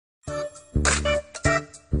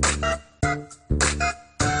It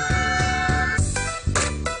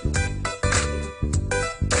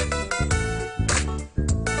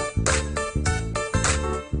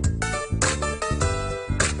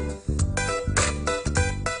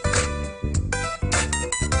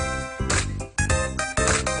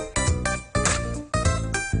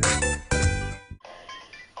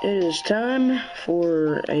is time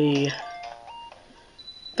for a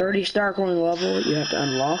 30-star coin level you have to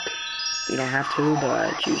unlock. You don't have to, but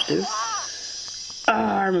I choose to.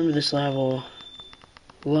 I remember this level.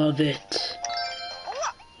 Love it.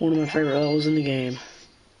 One of my favorite levels in the game.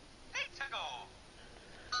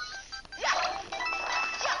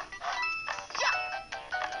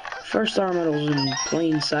 First star medal is in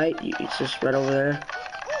plain sight. It's just right over there.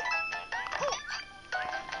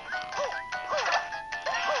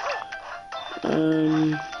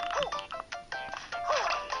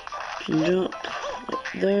 Can jump up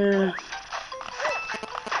there.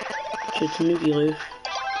 Get the Nuki Leaf,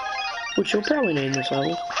 which you'll probably need in this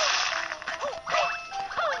level.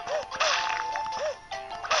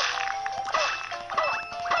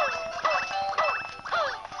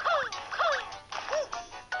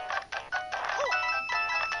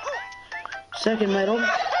 Second medal,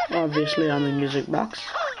 obviously on the music box.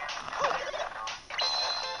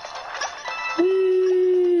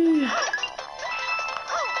 Whee!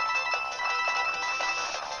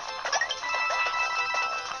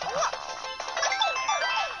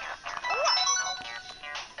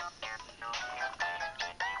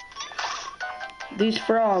 These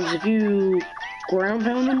frogs, if you ground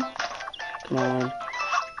pound them, come on,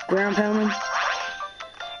 ground pound them,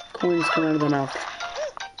 coins come out of their mouth.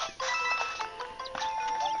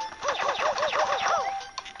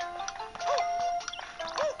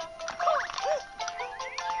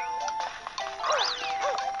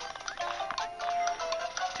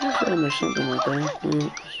 Or something like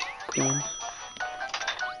that. Cool.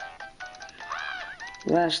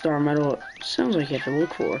 Last star medal, sounds like you have to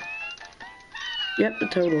look for. Yep, the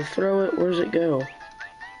total. Throw it. Where does it go?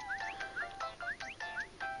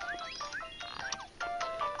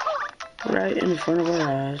 Right in front of our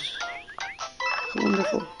eyes.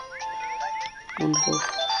 Wonderful. Wonderful.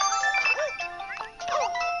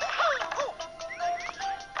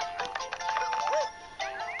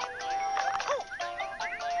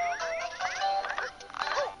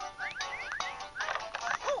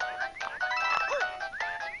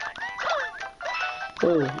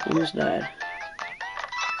 Oh, almost died.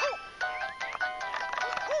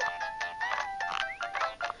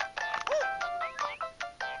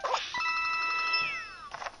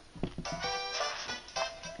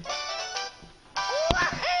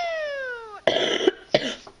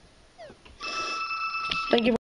 Thank you.